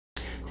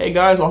Hey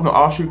guys, welcome to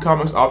Offshoot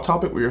Comics Off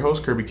Topic. We're your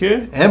host, Kirby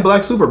Kid. And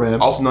Black Superman.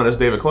 Also known as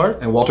David Clark.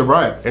 And Walter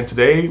Bryant. And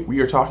today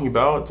we are talking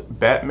about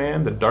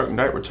Batman The Dark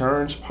Knight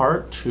Returns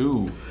Part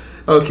 2.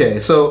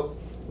 Okay, so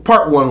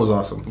Part 1 was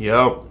awesome.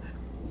 Yep.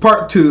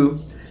 Part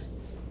 2,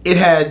 it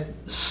had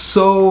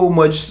so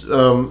much,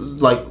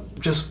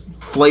 just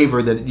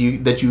flavor that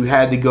you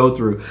had to go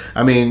through.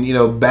 I mean, you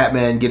know,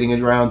 Batman getting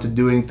around to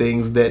doing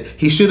things that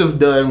he should have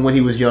done when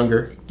he was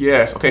younger.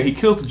 Yes, okay, he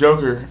kills the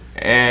Joker,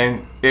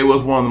 and it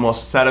was one of the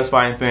most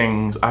satisfying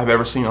things I've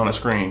ever seen on a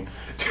screen.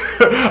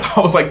 I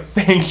was like,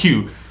 thank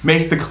you.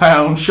 Make the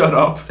clown shut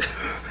up.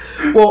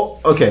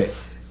 Well, okay,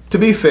 to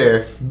be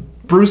fair,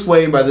 Bruce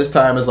Wayne by this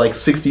time is like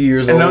 60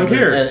 years and old doesn't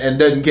care. And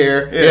doesn't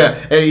care. Yeah.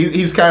 And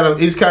he's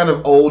kind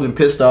of old and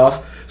pissed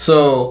off.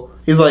 So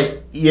he's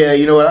like, yeah,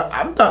 you know what?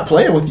 I'm not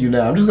playing with you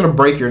now. I'm just gonna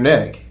break your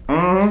neck.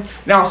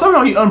 Mm-hmm. Now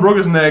somehow he unbroke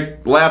his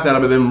neck, laughed at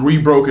him, and then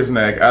re-broke his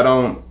neck. I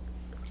don't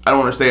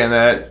understand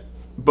that.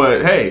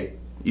 But hey,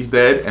 he's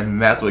dead, and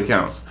that's what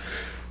counts.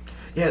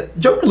 Yeah,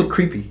 Joker looked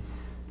creepy.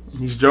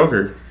 He's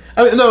Joker.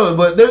 I mean, no,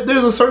 but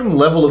there's a certain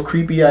level of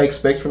creepy I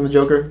expect from the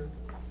Joker.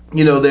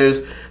 You know,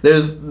 there's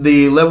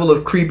the level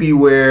of creepy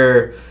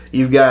where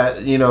you've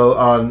got, you know,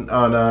 on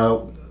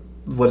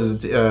what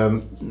is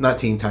it? Not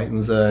Teen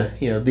Titans.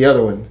 You know, the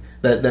other one,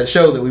 that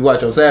show that we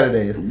watch on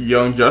Saturdays.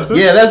 Young Justice.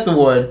 Yeah, that's the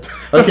one.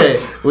 Okay,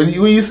 when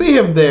you see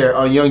him there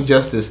on Young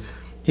Justice,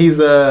 he's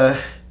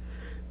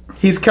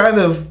kind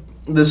of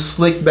this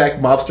slick back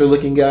mobster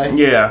looking guy.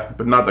 Yeah,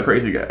 but not the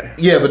crazy guy.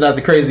 Yeah, but not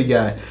the crazy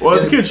guy. Well,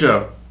 it's a kid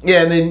show.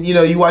 Yeah, and then, you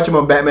know, you watch him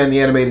on Batman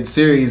the Animated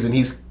Series, and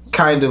he's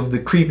kind of the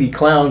creepy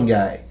clown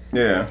guy.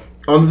 Yeah.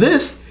 On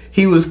this,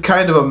 he was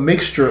kind of a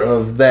mixture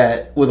of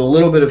that with a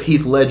little bit of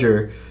Heath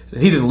Ledger.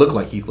 He didn't look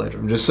like Heath Ledger,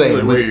 I'm just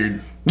saying. Really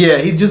weird. Yeah,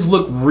 he just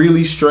looked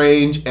really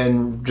strange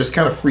and just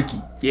kind of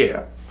freaky.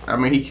 Yeah. I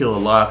mean, he killed a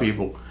lot of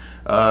people.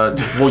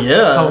 Well,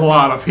 yeah. A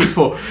lot of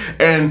people.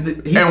 And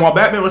while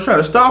Batman was trying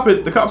to stop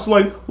it, the cops were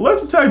like,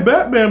 let's attack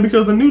Batman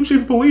because the new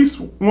chief of police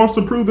wants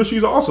to prove that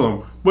she's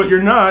awesome. But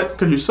you're not,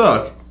 because you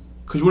suck.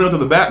 Because you went up to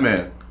the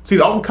Batman. See,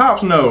 all the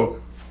cops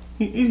know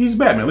he's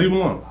Batman. Leave him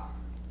alone.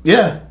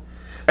 Yeah.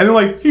 And they're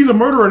like, he's a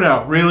murderer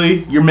now.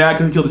 Really? You're mad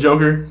because he killed the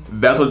Joker?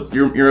 That's what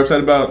you're upset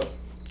about?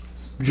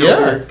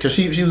 Joker? Yeah, because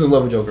she was in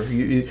love with Joker.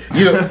 You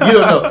don't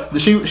know.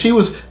 She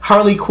was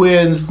Harley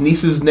Quinn's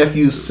niece's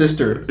nephew's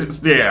sister.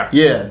 Yeah.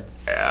 Yeah.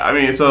 I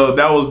mean, so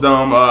that was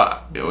dumb.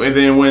 And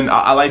then when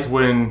I liked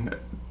when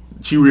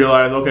she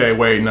realized, okay,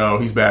 wait, no,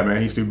 he's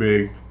Batman. He's too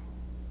big.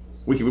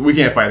 We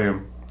can't fight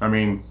him. I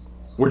mean,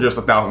 we're just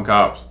 1,000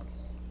 cops.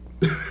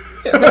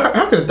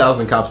 How could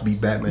 1,000 cops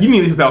beat Batman? You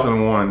mean at least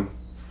 1,001?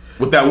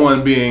 With that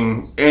one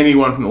being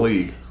anyone from the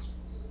league.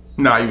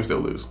 Nah, you would still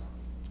lose.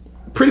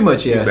 Pretty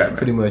much, yeah.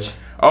 Pretty much.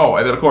 Oh,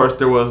 and then of course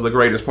there was the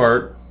greatest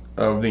part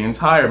of the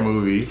entire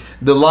movie.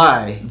 The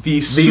lie.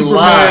 The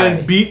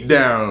Superman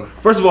beatdown.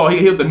 First of all, he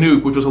hit the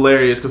nuke, which was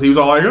hilarious because he was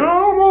all like,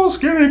 oh, I'm all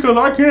skinny because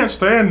I can't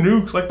stand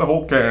nukes like the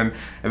Hulk can.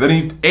 And then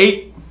he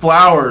ate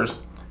flowers.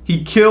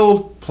 He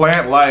killed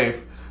plant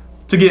life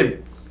to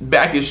get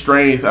back his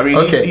strength. I mean,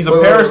 okay. he's a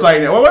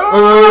parasite now. Wait.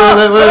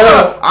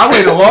 I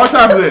waited a long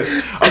time for this.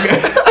 Okay.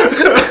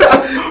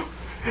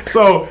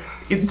 So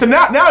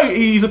now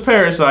he's a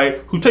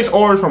parasite who takes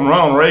orders from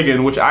Ronald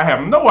Reagan, which I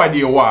have no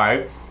idea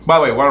why. By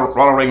the way,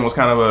 Ronald Reagan was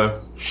kind of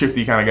a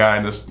shifty kind of guy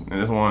in this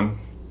one.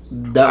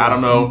 I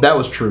don't know. That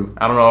was true.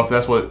 I don't know if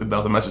that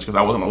was a message because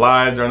I wasn't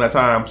alive during that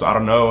time, so I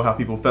don't know how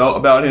people felt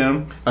about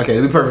him. Okay,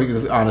 to be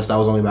perfectly honest, I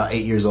was only about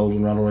 8 years old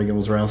when Ronald Reagan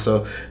was around.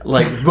 So,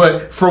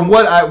 but from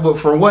what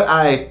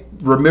I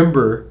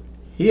remember,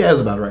 he has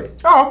about right.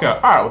 Oh, okay,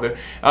 all right with it.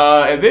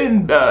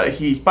 And then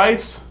he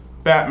fights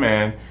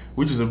Batman,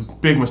 which is a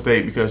big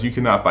mistake because you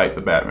cannot fight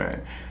the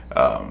Batman.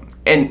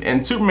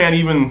 And Superman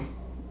even.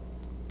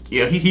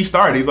 Yeah, he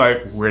started. He's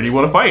like, where do you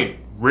want to fight?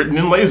 Written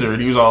in laser.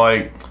 And he was all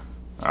like,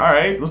 all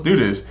right, let's do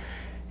this.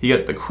 He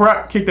got the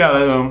crap kicked out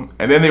of him,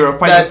 and then they were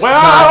fighting. That's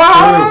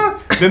not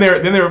true.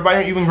 Then they were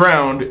fighting even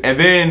ground, and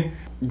then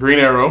Green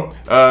Arrow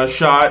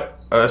shot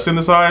a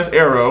synthesized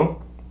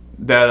arrow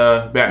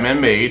that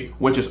Batman made,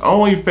 which is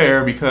only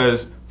fair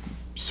because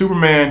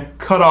Superman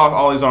cut off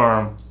all his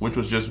arm, which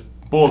was just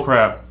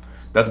bullcrap.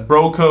 That's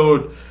bro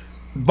code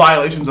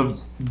violations of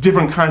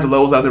different kinds of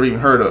levels I've never even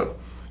heard of.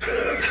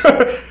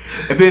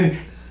 And then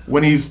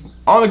when he's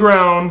on the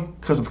ground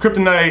because of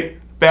kryptonite,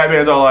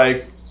 Batman's all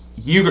like,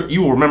 you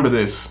will remember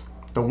this.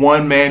 The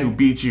one man who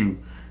beat you.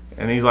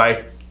 And he's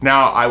like,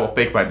 now I will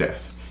fake my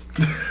death.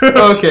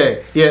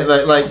 Okay. Yeah,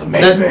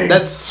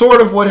 that's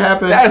sort of what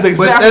happened. That is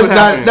exactly what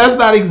happened. That's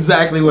not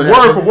exactly what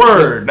happened. Word for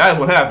word. That is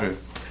what happened.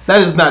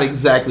 That is not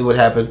exactly what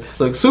happened.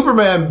 Look,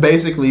 Superman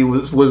basically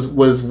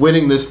was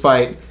winning this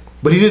fight,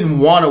 but he didn't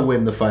want to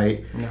win the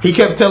fight. No. He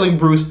kept telling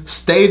Bruce,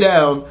 stay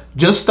down,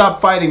 just stop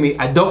fighting me,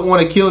 I don't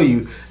want to kill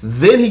you.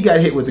 Then he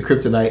got hit with the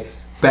kryptonite.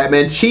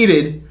 Batman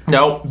cheated.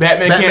 No,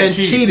 Batman can't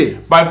cheat.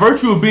 Cheated. By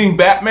virtue of being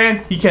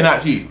Batman, he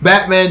cannot cheat.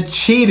 Batman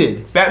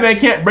cheated. Batman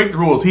can't break the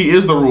rules. He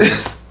is the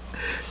rules.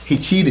 He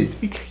cheated.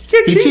 He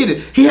He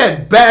cheated. He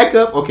had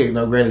backup. Okay,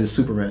 now granted it's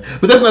Superman,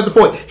 but that's not the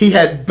point. He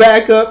had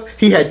backup.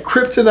 He had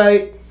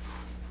kryptonite.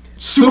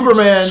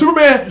 Superman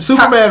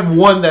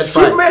won that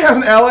fight. Superman has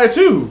an ally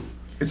too.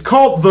 It's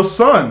called the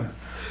Sun.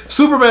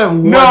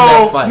 Superman won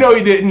that fight. No,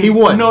 he didn't. He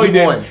won. No, he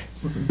didn't.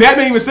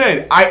 Batman even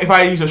said, if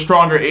I used a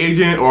stronger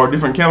agent or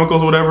different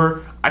chemicals or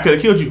whatever, I could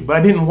have killed you, but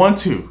I didn't want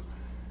to.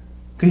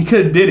 He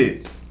could have did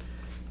it.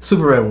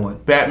 Superman won.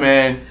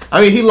 Batman.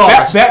 I mean, he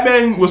lost.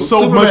 Batman was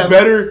so much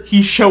better.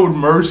 He showed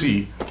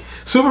mercy.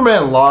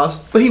 Superman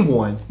lost, but he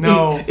won.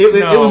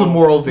 It was a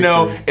moral victory.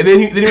 No, and then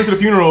he went to the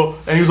funeral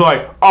and he was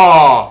like,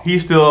 "Oh,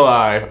 he's still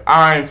alive.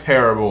 I'm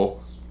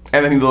terrible."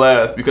 And then he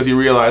left because he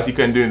realized he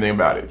couldn't do anything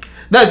about it.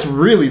 That's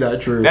really not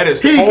true. That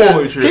is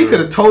totally true. He could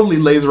have totally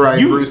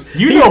laser-eyed Bruce.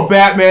 You know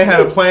Batman had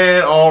a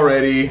plan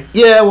already.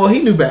 Yeah, well,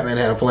 he knew Batman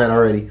had a plan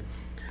already.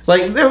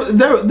 Like,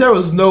 there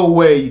was no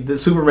way that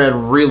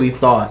Superman really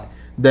thought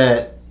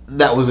that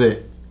was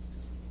it.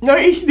 No,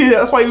 he did.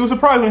 That's why he was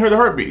surprised when he heard the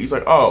heartbeat. He's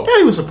like, "Oh." Yeah,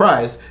 he was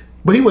surprised.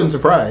 But he wasn't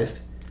surprised.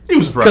 He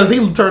was surprised. Because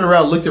he turned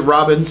around, looked at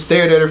Robin,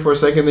 stared at her for a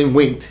second, then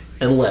winked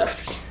and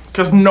left.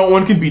 Because no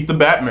one can beat the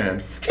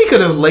Batman. He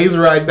could have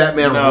laser-eyed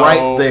Batman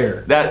right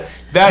there.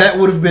 That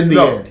would have been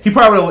the end. He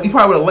probably would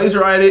have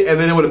laser-eyed it, and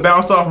then it would have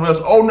bounced off and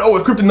realized, "Oh no,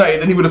 it's kryptonite."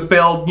 And then he would have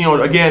failed,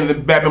 again, and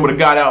then Batman would have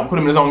got out and put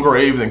him in his own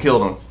grave and then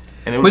killed him.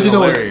 And it was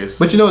hilarious.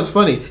 But you know what's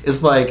funny?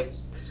 It's like,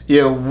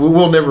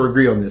 we'll never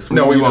agree on this.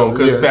 No, we won't,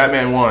 because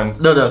Batman won.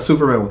 No,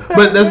 Superman won.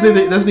 But that's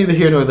neither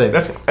here nor there.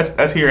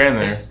 That's here and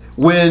there.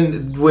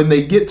 When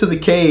they get to the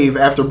cave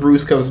after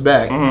Bruce comes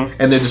back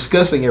and they're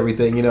discussing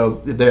everything,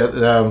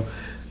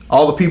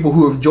 all the people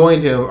who have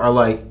joined him are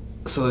like,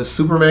 "So is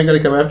Superman going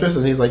to come after us?"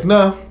 And he's like,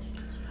 "No,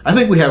 I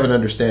think we have an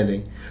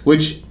understanding,"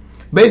 which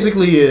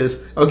basically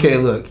is, okay,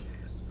 look,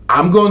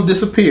 I'm going to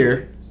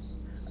disappear.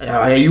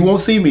 You won't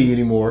see me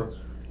anymore.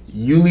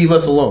 You leave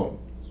us alone.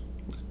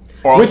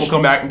 Or we'll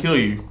come back and kill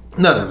you.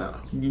 No.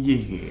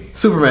 Yeah.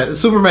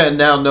 Superman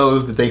now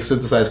knows that they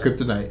synthesized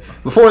kryptonite.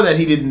 Before that,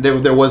 he didn't.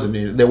 There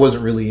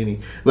wasn't really any.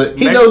 But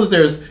he knows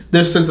that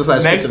there's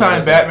synthesized. Next kryptonite.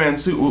 time,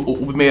 Batman's suit will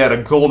be made out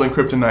of golden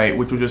kryptonite,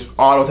 which will just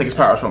auto take his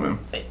powers from him.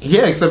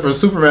 Yeah, except for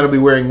Superman will be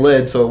wearing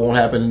lead, so it won't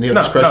happen, and he'll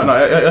just crush him.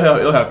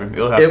 It'll happen.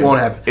 It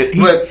won't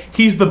happen.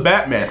 He's the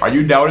Batman. Are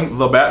you doubting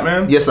the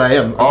Batman? Yes, I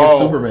am. Against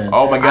Superman.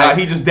 Oh my God,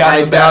 he just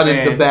doubted the Batman. I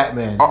doubted the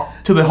Batman.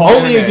 To the whole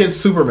only internet.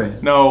 Against Superman.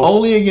 No,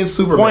 only against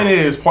Superman.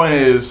 Point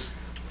is,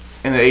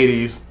 in the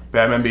 '80s,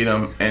 Batman beat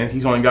him, and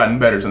he's only gotten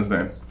better since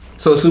then.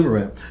 So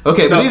Superman.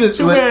 Okay, but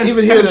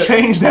even here hasn't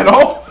changed at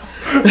all.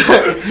 but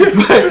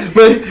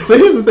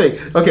here's the thing.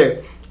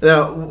 Okay,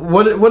 now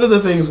one of the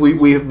things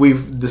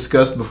we've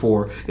discussed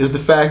before is the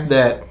fact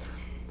that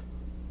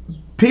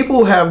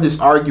people have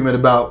this argument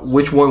about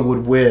which one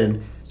would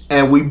win,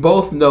 and we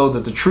both know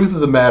that the truth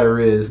of the matter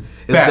is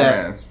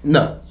Batman. that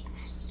no.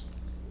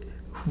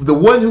 The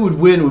one who would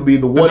win would be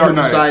the one who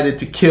decided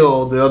to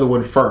kill the other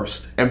one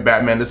first. And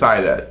Batman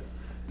decided that.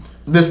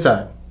 This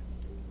time.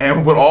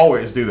 And would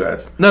always do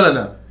that.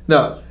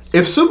 No.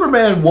 If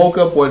Superman woke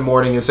up one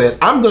morning and said,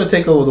 "I'm going to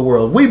take over the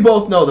world," we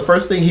both know the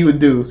first thing he would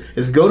do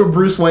is go to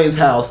Bruce Wayne's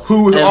house,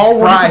 who was and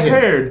already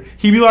prepared.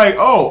 He'd be like,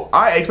 "Oh,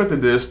 I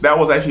expected this. That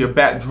was actually a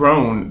bat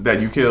drone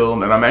that you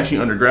killed, and I'm actually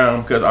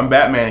underground because I'm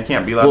Batman and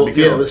can't be allowed to be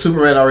killed." Yeah, but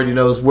Superman already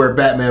knows where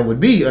Batman would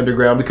be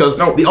underground because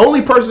the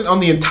only person on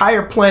the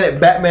entire planet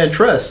Batman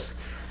trusts.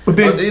 But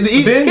then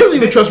he doesn't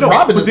even trust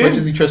Robin as much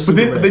as he trusts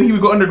Superman. But then he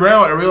would go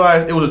underground and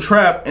realize it was a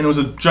trap and it was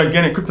a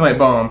gigantic kryptonite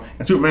bomb,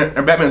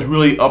 and Batman's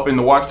really up in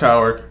the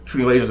watchtower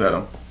shooting lasers at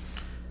him.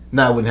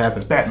 Nah, it wouldn't happen.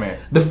 It's Batman.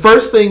 The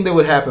first thing that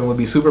would happen would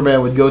be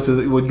Superman would go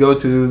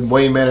to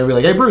Wayne Manor and be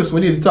like, "Hey Bruce, we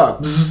need to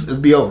talk."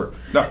 It'd be over.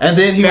 No. And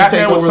then he would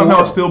take over the world. Batman would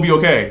somehow still be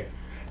okay.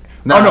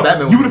 No,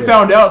 Batman you would have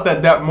found out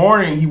that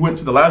morning he went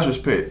to the Lazarus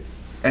pit,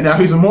 and now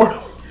he's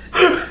immortal.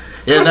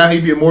 Yeah, now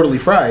he'd be immortally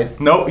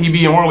fried. Nope, he'd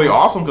be immortally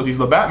awesome because he's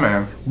the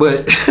Batman.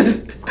 But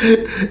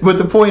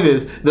the point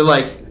is that,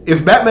 like,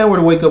 if Batman were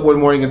to wake up one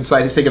morning and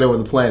decide he's taking over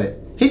the planet,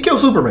 he'd kill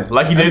Superman.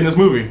 Like he did in this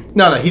movie.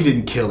 No, he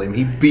didn't kill him.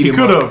 He beat him up.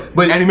 He could have.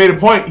 And he made a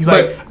point. He's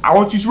like, "I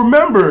want you to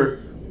remember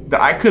that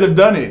I could have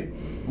done it,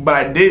 but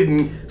I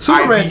didn't."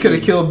 Superman could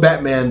have killed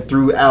Batman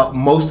throughout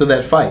most of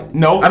that fight.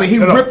 No. I mean, he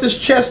ripped his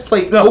chest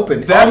plate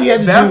open.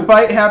 That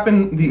fight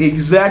happened the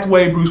exact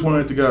way Bruce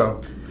wanted it to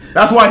go.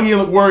 That's why he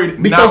looked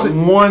worried not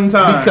one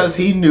time. Because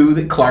he knew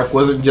that Clark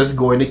wasn't just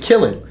going to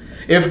kill him.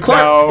 If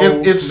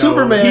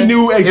Superman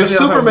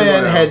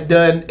had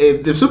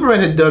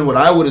done what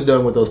I would have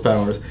done with those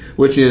powers,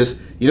 which is,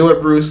 you know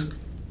what, Bruce,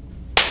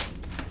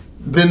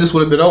 then this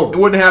would have been over. It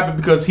wouldn't happen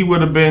because he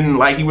would have been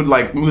like, he would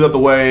like move out the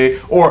way,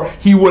 or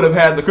he would have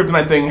had the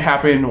kryptonite thing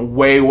happen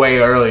way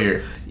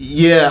earlier.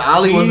 Yeah,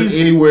 Ollie wasn't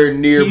anywhere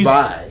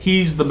nearby.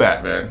 He's the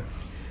Batman.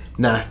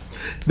 Nah.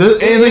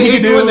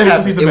 It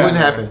wouldn't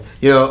happen.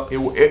 You know,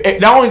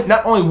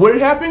 not only would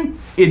it happen,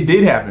 it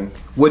did happen.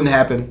 Wouldn't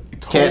happen.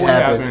 Can't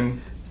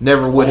happen.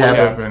 Never would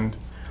happen.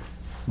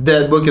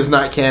 That book is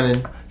not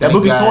canon. That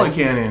book is totally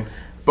canon.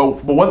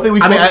 But one thing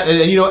and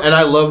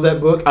I love that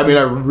book. I mean,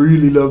 I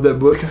really love that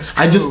book.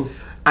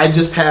 I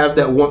just have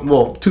that one.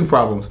 Well, two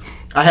problems.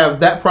 I have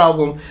that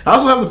problem. I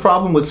also have the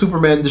problem with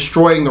Superman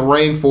destroying the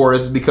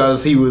rainforest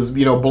because he was,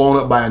 blown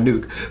up by a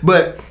nuke.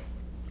 But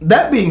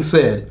that being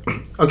said,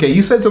 okay,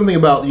 you said something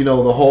about,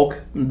 the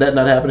Hulk, that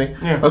not happening.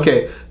 Yeah.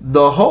 Okay,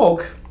 the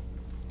Hulk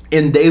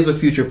in Days of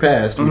Future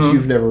Past, which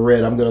you've never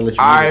read, I'm going to let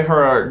you read I it.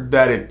 heard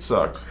that it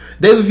sucked.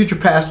 Days of Future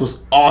Past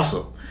was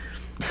awesome.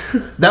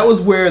 That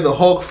was where the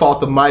Hulk fought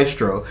the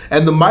Maestro.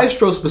 And the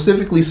Maestro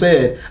specifically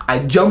said, I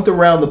jumped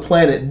around the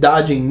planet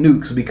dodging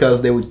nukes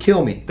because they would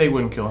kill me. They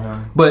wouldn't kill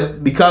him.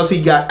 But because he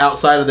got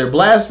outside of their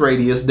blast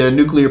radius, their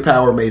nuclear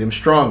power made him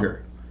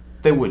stronger.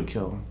 They wouldn't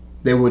kill him.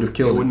 They would have They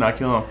killed would him. not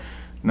kill him.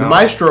 No. The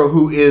Maestro,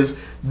 who is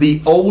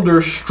the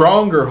older,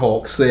 stronger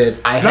Hulk,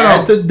 said, I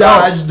had to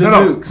dodge the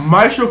nukes.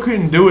 Maestro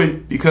couldn't do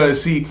it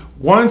because, see,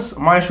 once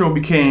Maestro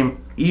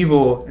became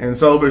evil and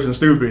selfish and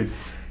stupid,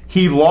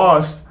 he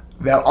lost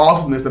that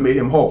awesomeness that made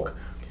him Hulk.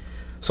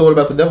 So what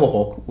about the Devil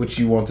Hulk, which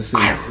you want to see?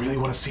 I really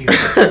want to see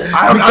that.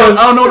 I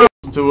don't know.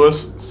 Listen to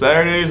us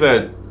Saturdays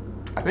at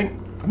I think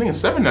it's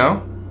 7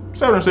 now,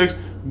 7 or 6.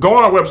 Go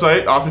on our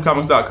website,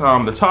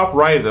 offshootcomics.com. The top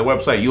right of the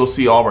website, you'll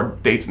see all of our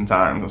dates and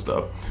times and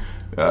stuff.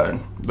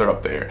 They're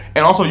up there.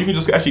 And also, you can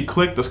just actually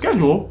click the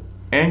schedule,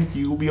 and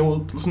you'll be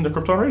able to listen to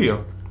Krypton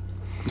Radio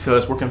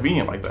because we're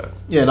convenient like that.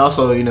 Yeah, and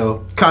also,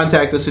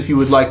 contact us if you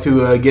would like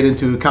to get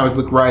into comic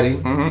book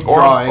writing,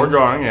 Or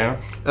drawing, yeah.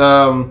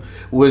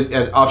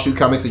 At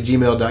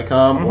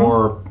offshootcomics@gmail.com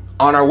or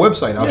on our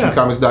website,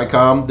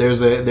 offshootcomics.com.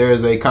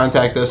 There's a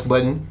contact us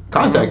button.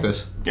 Contact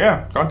us.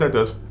 Yeah, contact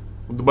us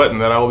with the button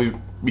that I will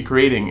be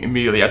creating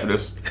immediately after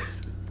this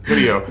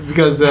video.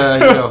 Because,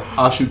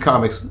 Offshoot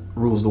Comics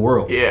rules the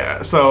world.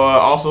 Yeah, so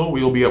also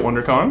we will be at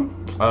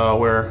WonderCon,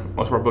 where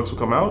most of our books will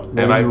come out.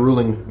 And I'm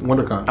ruling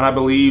WonderCon. And I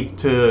believe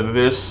to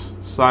this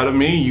side of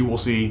me, you will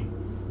see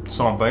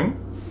something.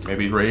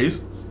 Maybe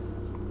Rays.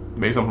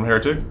 Maybe something from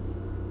Heretic.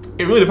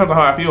 It really depends on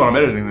how I feel when I'm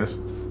editing this.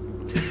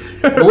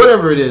 But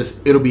whatever it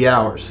is, it'll be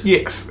ours.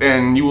 Yes,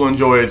 and you will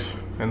enjoy it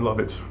and love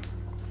it.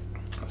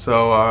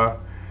 So,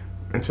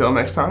 until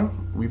next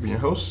time, we've been your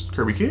hosts,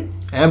 Kirby Kid.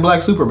 And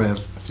Black Superman.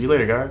 See you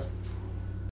later, guys.